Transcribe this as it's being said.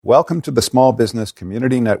Welcome to the Small Business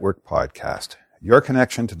Community Network podcast, your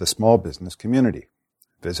connection to the small business community.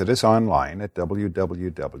 Visit us online at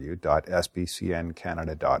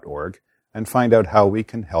www.sbcncanada.org and find out how we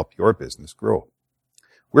can help your business grow.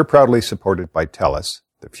 We're proudly supported by TELUS,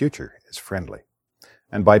 the future is friendly,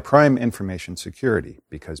 and by Prime Information Security,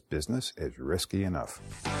 because business is risky enough.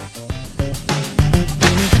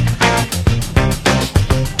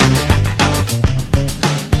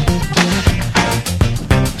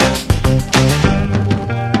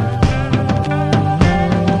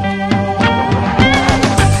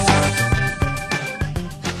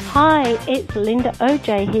 Hi, it's Linda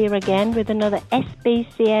OJ here again with another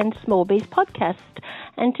SBCN Small Biz podcast.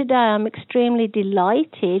 And today I'm extremely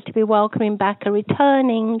delighted to be welcoming back a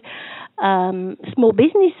returning small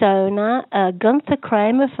business owner, Gunther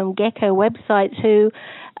Kramer from Gecko Websites, who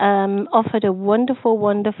offered a wonderful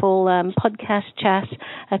podcast chat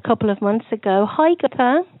a couple of months ago. Hi,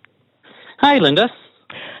 Gunther. Hi, Linda.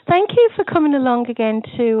 Thank you for coming along again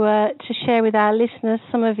to share with our listeners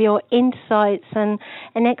some of your insights and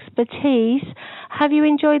expertise. Have you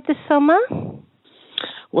enjoyed the summer?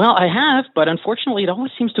 Well, I have, but unfortunately it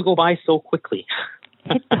always seems to go by so quickly.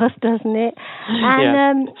 It does, doesn't it?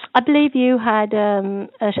 And yeah. I believe you had a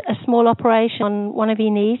small operation on one of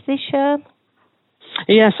your knees this year.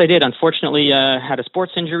 Yes, I did. Unfortunately, had a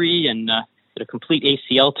sports injury and did a complete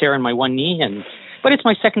ACL tear in my one knee. But it's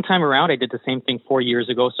my second time around. I did the same thing 4 years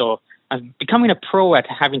ago, so I'm becoming a pro at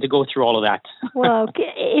having to go through all of that. Well,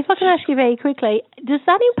 if I can ask you very quickly, does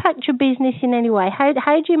that impact your business in any way? How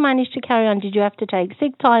did you manage to carry on? Did you have to take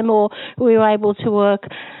sick time, or were you able to work,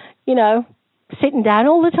 sitting down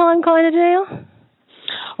all the time kind of deal?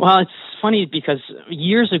 Well, it's funny because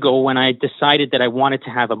years ago when I decided that I wanted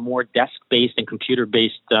to have a more desk-based and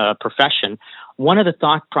computer-based profession, one of the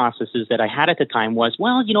thought processes that I had at the time was,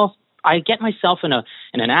 if I get myself in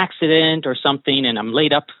an accident or something and I'm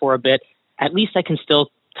laid up for a bit, at least I can still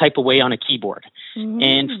type away on a keyboard. Mm-hmm.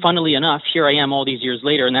 And funnily enough, here I am all these years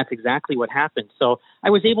later, and that's exactly what happened. So I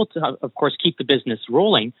was able to, of course, keep the business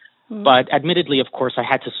rolling, but admittedly, of course, I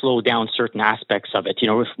had to slow down certain aspects of it.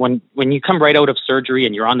 When you come right out of surgery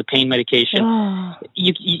and you're on the pain medication,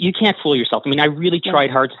 you can't fool yourself. I mean, I really tried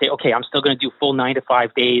hard to say, okay, I'm still going to do full 9 to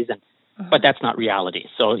 5 days, but that's not reality.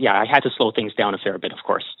 So, yeah, I had to slow things down a fair bit, of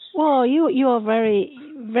course. Well, you are very,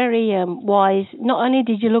 very wise. Not only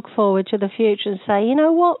did you look forward to the future and say, you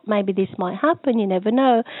know what, maybe this might happen, you never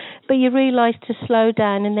know, but you realised to slow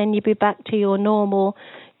down and then you'd be back to your normal,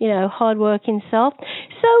 hard-working self.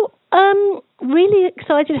 So, really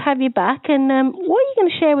excited to have you back. And what are you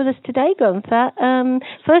going to share with us today, Gunther?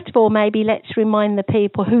 First of all, maybe let's remind the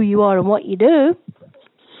people who you are and what you do.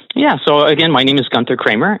 Yeah, so again, my name is Gunther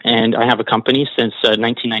Kramer, and I have a company since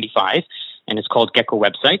 1995, and it's called Gecko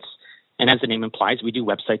Websites. And as the name implies, we do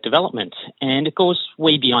website development. And it goes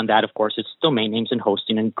way beyond that, of course. It's domain names and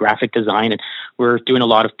hosting and graphic design. And we're doing a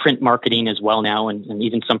lot of print marketing as well now, and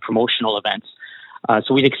even some promotional events.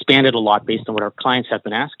 So we've expanded a lot based on what our clients have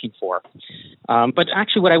been asking for. But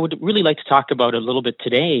actually, what I would really like to talk about a little bit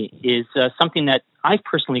today is something that I've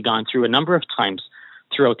personally gone through a number of times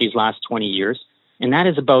throughout these last 20 years. And that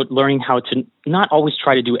is about learning how to not always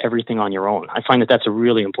try to do everything on your own. I find that that's a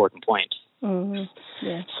really important point. Mm-hmm.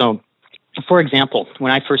 Yeah. So, for example,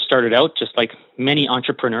 when I first started out, just like many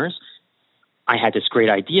entrepreneurs, I had this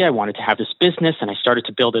great idea. I wanted to have this business, and I started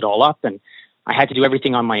to build it all up, and I had to do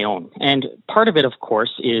everything on my own. And part of it, of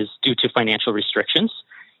course, is due to financial restrictions.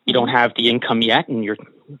 You don't have the income yet, and you're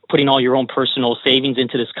putting all your own personal savings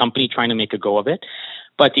into this company, trying to make a go of it.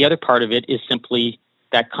 But the other part of it is simply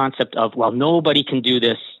that concept of, nobody can do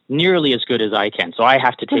this nearly as good as I can, so I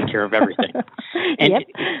have to take care of everything. And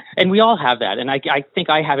and we all have that, and I think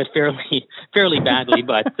I have it fairly badly,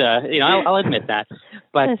 but I'll admit that.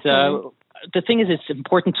 But the thing is, it's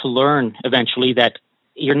important to learn eventually that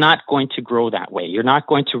you're not going to grow that way. You're not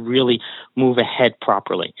going to really move ahead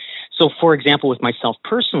properly. So, for example, with myself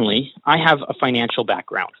personally, I have a financial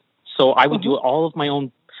background, so I would do all of my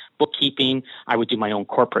own bookkeeping. I would do my own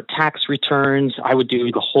corporate tax returns. I would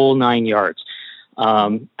do the whole 9 yards.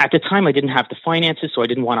 At the time, I didn't have the finances, so I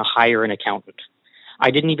didn't want to hire an accountant.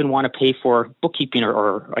 I didn't even want to pay for bookkeeping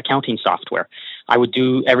or accounting software. I would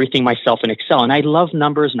do everything myself in Excel. And I love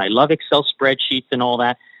numbers, and I love Excel spreadsheets and all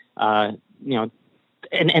that. And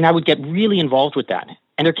I would get really involved with that.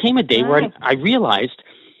 And there came a day where I realized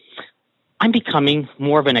I'm becoming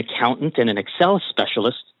more of an accountant and an Excel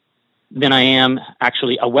specialist than I am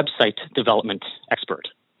actually a website development expert.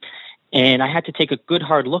 And I had to take a good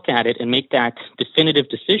hard look at it and make that definitive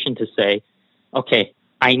decision to say, okay,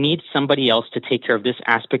 I need somebody else to take care of this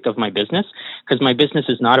aspect of my business, because my business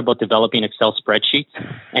is not about developing Excel spreadsheets,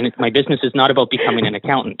 and my business is not about becoming an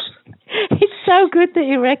accountant. It's so good that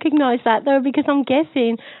you recognize that, though, because I'm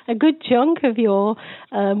guessing a good chunk of your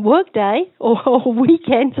workday or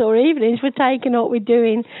weekends or evenings were taken up with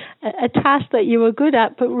doing a task that you were good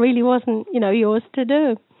at, but really wasn't, yours to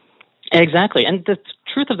do. Exactly. And the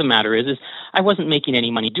truth of the matter is I wasn't making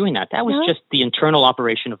any money doing that. That was just the internal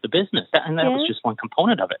operation of the business. That was just one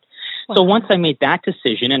component of it. Wow. So once I made that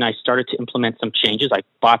decision and I started to implement some changes, I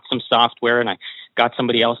bought some software and I got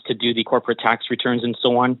somebody else to do the corporate tax returns and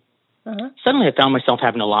so on. Suddenly I found myself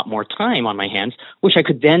having a lot more time on my hands, which I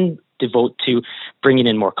could then devote to bringing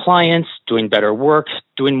in more clients, doing better work,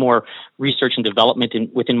 doing more research and development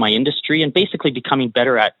within my industry, and basically becoming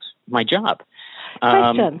better at my job.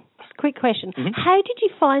 Quick question. Mm-hmm. How did you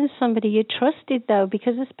find somebody you trusted, though?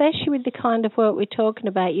 Because especially with the kind of work we're talking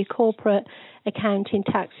about, your corporate accounting,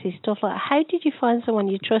 taxes, stuff like that, how did you find someone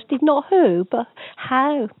you trusted? Not who, but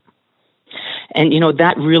how? And,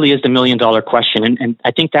 that really is the $1 million question. And I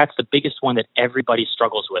think that's the biggest one that everybody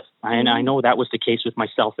struggles with. And I know that was the case with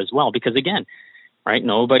myself as well, because again, right,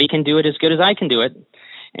 nobody can do it as good as I can do it.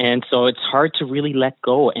 And so it's hard to really let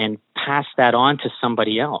go and pass that on to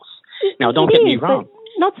somebody else. Now, don't get me wrong.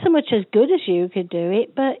 Not so much as good as you could do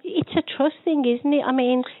it, but it's a trust thing, isn't it? I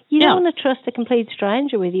mean, you don't want to trust a complete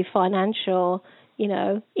stranger with your financial,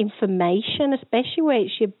 information, especially where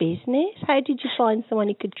it's your business. How did you find someone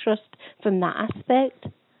you could trust from that aspect?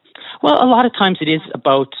 Well, a lot of times it is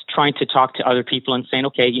about trying to talk to other people and saying,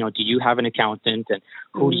 okay, do you have an accountant, and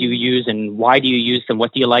who do you use, and why do you use them?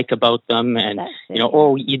 What do you like about them? And,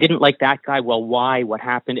 oh, you didn't like that guy. Well, why? What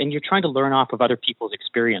happened? And you're trying to learn off of other people's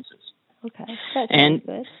experiences. Okay, that sounds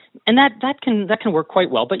good. And that can work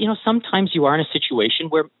quite well. But, sometimes you are in a situation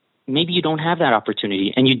where maybe you don't have that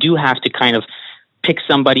opportunity, and you do have to kind of pick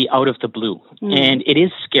somebody out of the blue. And it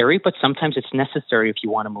is scary, but sometimes it's necessary if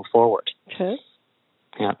you want to move forward. True.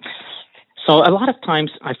 Yeah. So a lot of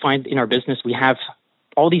times I find in our business we have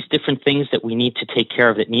all these different things that we need to take care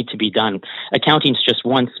of that need to be done. Accounting is just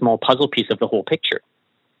one small puzzle piece of the whole picture.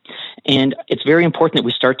 And it's very important that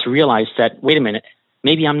we start to realize that, wait a minute,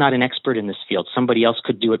 maybe I'm not an expert in this field. Somebody else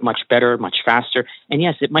could do it much better, much faster. And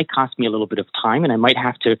yes, it might cost me a little bit of time, and I might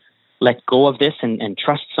have to let go of this and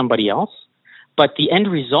trust somebody else. But the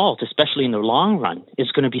end result, especially in the long run,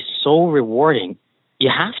 is going to be so rewarding. You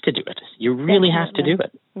have to do it. You really have to do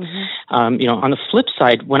it. Mm-hmm. On the flip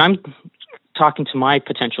side, when I'm talking to my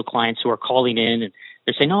potential clients who are calling in and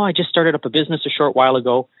they're saying, oh, I just started up a business a short while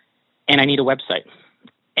ago and I need a website.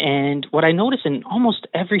 And what I notice in almost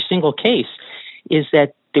every single case is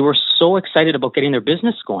that they were so excited about getting their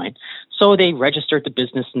business going. So they registered the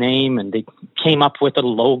business name and they came up with a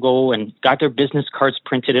logo and got their business cards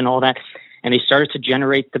printed and all that. And they started to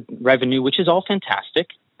generate the revenue, which is all fantastic.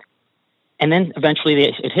 And then eventually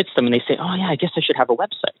it hits them and they say, oh, yeah, I guess I should have a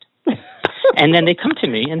website. And then they come to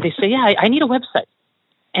me and they say, yeah, I need a website.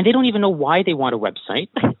 And they don't even know why they want a website.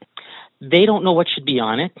 They don't know what should be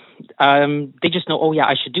on it. They just know, oh, yeah,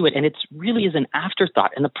 I should do it. And it really is an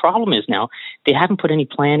afterthought. And the problem is now they haven't put any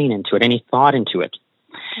planning into it, any thought into it.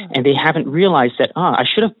 And they haven't realized that, I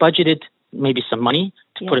should have budgeted maybe some money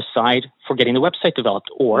to put aside for getting the website developed.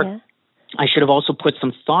 Or I should have also put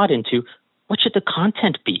some thought into what should the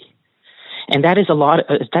content be. And that is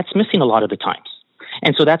that's missing a lot of the times.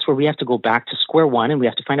 And so that's where we have to go back to square one and we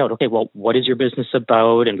have to find out, okay, well, what is your business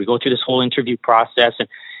about? And we go through this whole interview process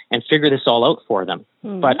and figure this all out for them.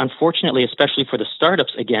 Mm-hmm. But unfortunately, especially for the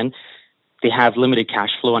startups, again, they have limited cash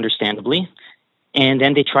flow, understandably. And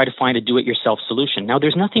then they try to find a do-it-yourself solution. Now,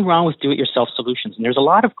 there's nothing wrong with do-it-yourself solutions. And there's a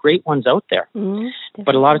lot of great ones out there. Mm-hmm.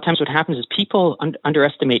 But a lot of times what happens is people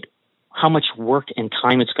underestimate how much work and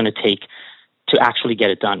time it's going to take to actually get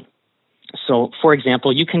it done. So, for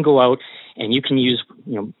example, you can go out and you can use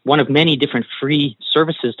one of many different free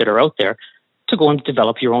services that are out there to go and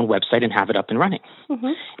develop your own website and have it up and running.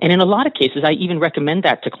 Mm-hmm. And in a lot of cases, I even recommend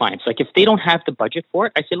that to clients. Like if they don't have the budget for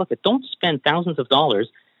it, I say, look, don't spend thousands of dollars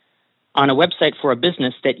on a website for a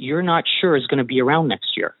business that you're not sure is going to be around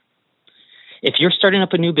next year. If you're starting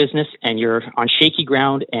up a new business and you're on shaky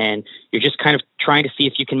ground and you're just kind of trying to see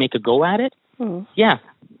if you can make a go at it,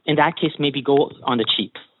 in that case, maybe go on the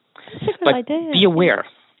cheap. But be aware.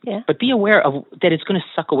 Yeah. But be aware of that it's going to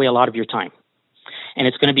suck away a lot of your time. And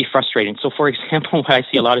it's going to be frustrating. So, for example, what I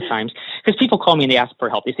see a lot of times, because people call me and they ask for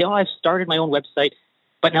help. They say, oh, I've started my own website,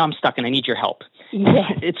 but now I'm stuck and I need your help. Yeah.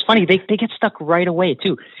 It's funny. They get stuck right away,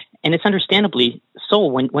 too. And it's understandably so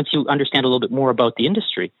once you understand a little bit more about the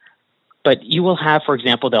industry. But you will have, for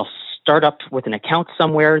example, they'll start up with an account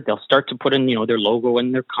somewhere. They'll start to put in, their logo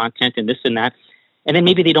and their content and this and that. And then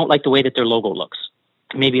maybe they don't like the way that their logo looks.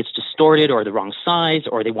 Maybe it's distorted or the wrong size,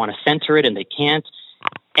 or they want to center it and they can't.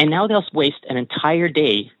 And now they'll waste an entire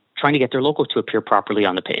day trying to get their logo to appear properly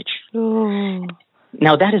on the page. Oh.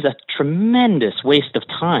 Now, that is a tremendous waste of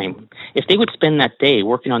time. If they would spend that day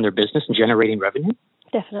working on their business and generating revenue,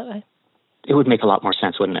 Definitely. it would make a lot more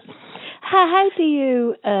sense, wouldn't it? How do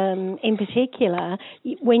you, in particular,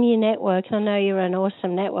 when you network, and I know you're an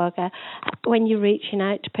awesome networker, when you're reaching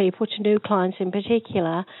out to people, to new clients in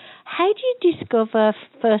particular, how do you discover,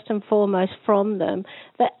 first and foremost, from them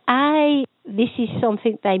that, A, this is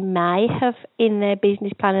something they may have in their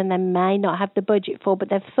business plan and they may not have the budget for, but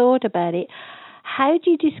they've thought about it? How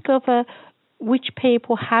do you discover which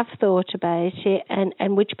people have thought about it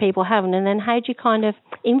and which people haven't? And then how do you kind of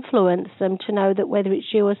influence them to know that whether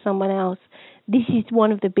it's you or someone else, this is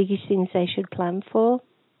one of the biggest things they should plan for?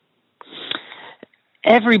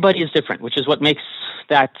 Everybody is different, which is what makes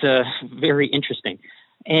that very interesting.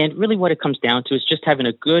 And really what it comes down to is just having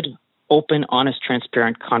a good, open, honest,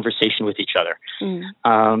 transparent conversation with each other.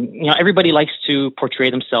 Everybody likes to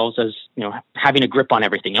portray themselves as, having a grip on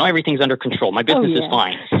everything. Everything's under control. My business is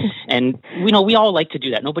fine. And, we all like to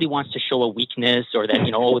do that. Nobody wants to show a weakness or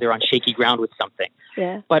that, they're on shaky ground with something.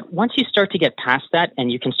 Yeah. But once you start to get past that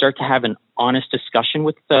and you can start to have an honest discussion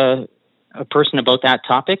with a person about that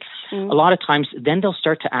topic, a lot of times then they'll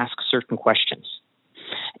start to ask certain questions.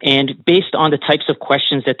 And based on the types of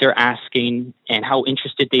questions that they're asking and how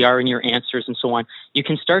interested they are in your answers and so on, you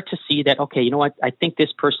can start to see that, okay, you know what, I think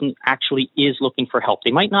this person actually is looking for help.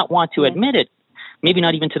 They might not want to admit it, maybe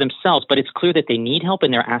not even to themselves, but it's clear that they need help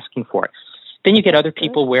and they're asking for it. Then you get other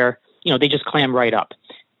people where, they just clam right up.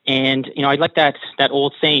 And, I like that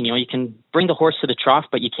old saying, you can bring the horse to the trough,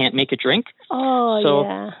 but you can't make it drink.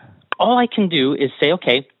 So all I can do is say,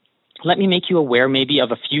 okay, let me make you aware maybe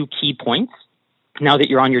of a few key points. Now that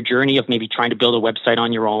you're on your journey of maybe trying to build a website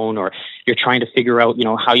on your own, or you're trying to figure out,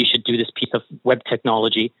 how you should do this piece of web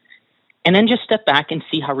technology, and then just step back and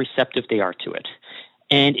see how receptive they are to it.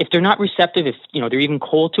 And if they're not receptive, if, they're even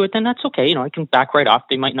cold to it, then that's okay. I can back right off.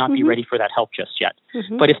 They might not be ready for that help just yet.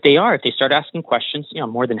 But if they start asking questions, I'm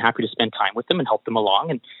more than happy to spend time with them and help them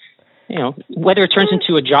along. And, whether it turns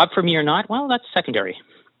into a job for me or not, well, that's secondary.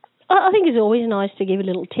 I think it's always nice to give a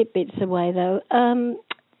little tidbits away, though.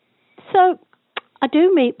 So I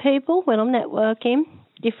do meet people when I'm networking,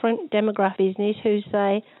 different demographics, who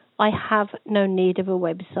say, I have no need of a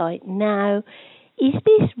website. Now, is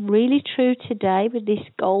this really true today with this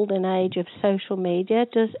golden age of social media?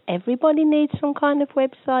 Does everybody need some kind of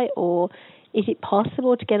website, or is it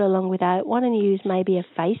possible to get along without one and use maybe a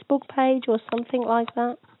Facebook page or something like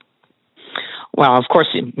that? Well, of course,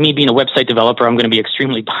 me being a website developer, I'm going to be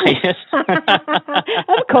extremely biased.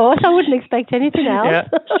 Of course, I wouldn't expect anything else.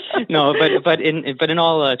 No, but in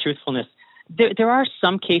all truthfulness, there are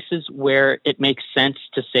some cases where it makes sense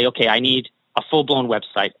to say, okay, I need a full-blown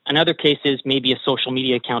website. In other cases, maybe a social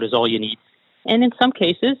media account is all you need. And in some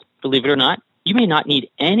cases, believe it or not, you may not need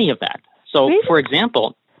any of that. So, really? For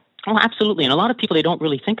example, absolutely, and a lot of people, they don't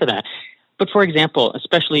really think of that. But for example,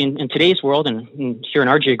 especially in today's world and here in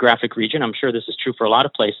our geographic region, I'm sure this is true for a lot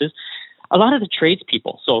of places, a lot of the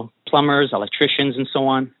tradespeople, so plumbers, electricians, and so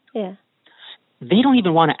on, they don't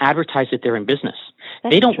even want to advertise that they're in business.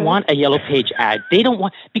 They don't want a yellow page ad. They don't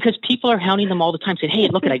want, because people are hounding them all the time saying, hey,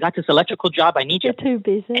 look, I got this electrical job. I need you. They're too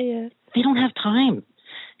busy, They don't have time.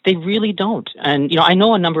 They really don't. And, I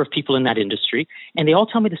know a number of people in that industry, and they all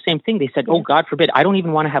tell me the same thing. They said, oh, God forbid, I don't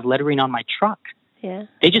even want to have lettering on my truck. Yeah.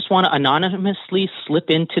 They just want to anonymously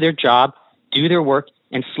slip into their job, do their work,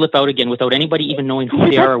 and slip out again without anybody even knowing who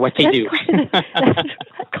they are or what they do. That's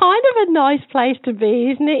kind of a nice place to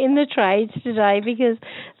be, isn't it, in the trades today, because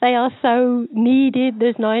they are so needed.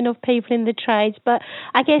 There's not enough people in the trades. But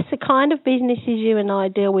I guess the kind of businesses you and I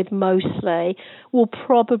deal with mostly will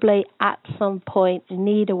probably at some point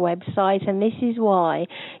need a website. And this is why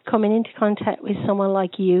coming into contact with someone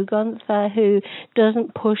like you, Gunther, who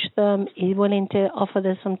doesn't push them, is willing to offer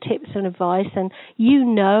them some tips and advice. And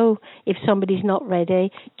if somebody's not ready,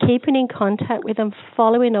 keeping in contact with them,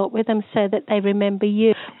 following up with them so that they remember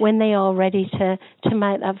you when they are ready to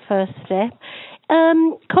make that first step.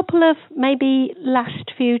 Couple of maybe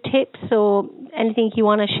last few tips or anything you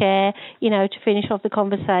want to share, to finish off the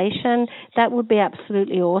conversation. That would be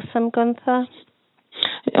absolutely awesome, Gunther.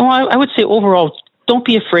 Well, I would say overall, don't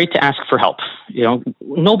be afraid to ask for help.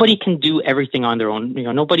 Nobody can do everything on their own.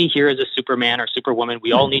 Nobody here is a Superman or Superwoman.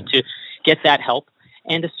 We all need to get that help.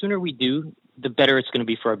 And the sooner we do, the better it's going to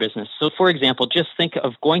be for our business. So, for example, just think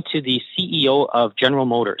of going to the CEO of General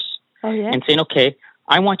Motors and saying, okay,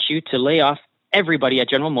 I want you to lay off everybody at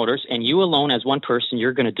General Motors, and you alone as one person,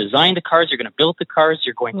 you're going to design the cars, you're going to build the cars,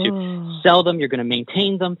 you're going to sell them, you're going to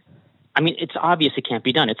maintain them. I mean, it's obvious it can't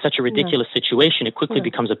be done. It's such a ridiculous situation. It quickly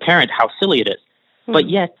becomes apparent how silly it is. But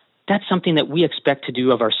yet, that's something that we expect to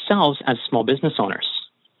do of ourselves as small business owners.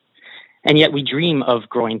 And yet we dream of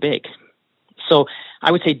growing big. So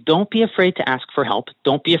I would say don't be afraid to ask for help.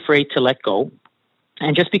 Don't be afraid to let go.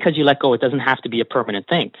 And just because you let go, it doesn't have to be a permanent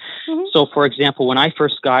thing. So, for example, when I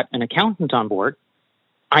first got an accountant on board,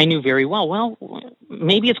 I knew very well,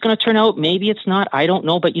 maybe it's going to turn out, maybe it's not, I don't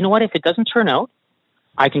know. But you know what? If it doesn't turn out,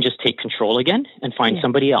 I can just take control again and find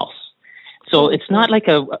somebody else. So it's not like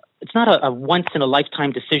a once in a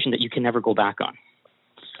lifetime decision that you can never go back on.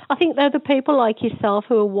 I think they're the people like yourself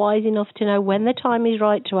who are wise enough to know when the time is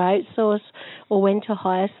right to outsource or when to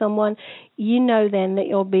hire someone. You know then that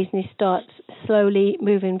your business starts slowly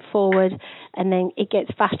moving forward, and then it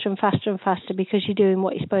gets faster and faster and faster because you're doing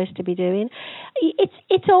what you're supposed to be doing.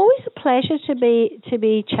 It's always a pleasure to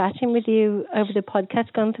be chatting with you over the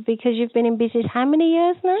podcast, Gunther, because you've been in business how many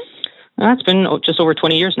years now? It's been just over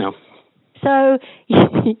 20 years now. So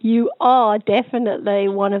you are definitely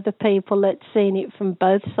one of the people that's seen it from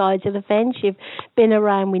both sides of the fence. You've been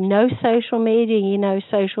around with no social media. You know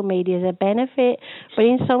social media is a benefit. But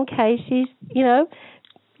in some cases,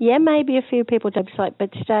 maybe a few people to website.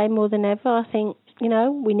 But today, more than ever, I think,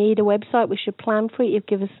 we need a website. We should plan for it. You've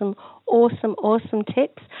given us some awesome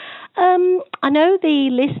tips. I know the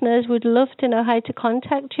listeners would love to know how to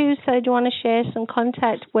contact you. So do you want to share some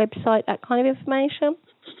contact, website, that kind of information?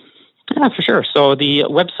 Yeah, for sure. So the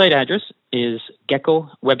website address is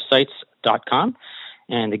geckowebsites.com.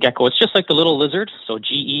 And the gecko, it's just like the little lizard, so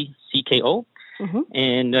GECKO.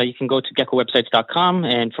 And you can go to geckowebsites.com.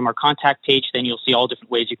 And from our contact page, then you'll see all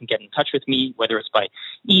different ways you can get in touch with me, whether it's by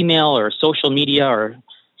email or social media or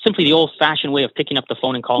simply the old-fashioned way of picking up the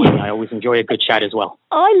phone and calling me. I always enjoy a good chat as well.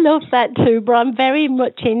 I love that too, but I'm very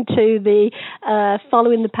much into the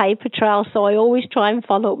following the paper trail, so I always try and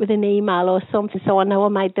follow up with an email or something so I know I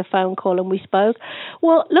made the phone call and we spoke.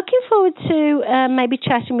 Well, looking forward to maybe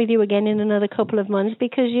chatting with you again in another couple of months,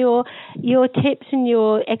 because your tips and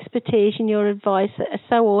your expertise and your advice are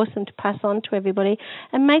so awesome to pass on to everybody.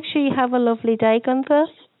 And make sure you have a lovely day, Gunther.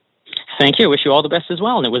 Thank you. I wish you all the best as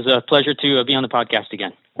well. And it was a pleasure to be on the podcast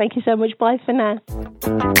again. Thank you so much. Bye for now.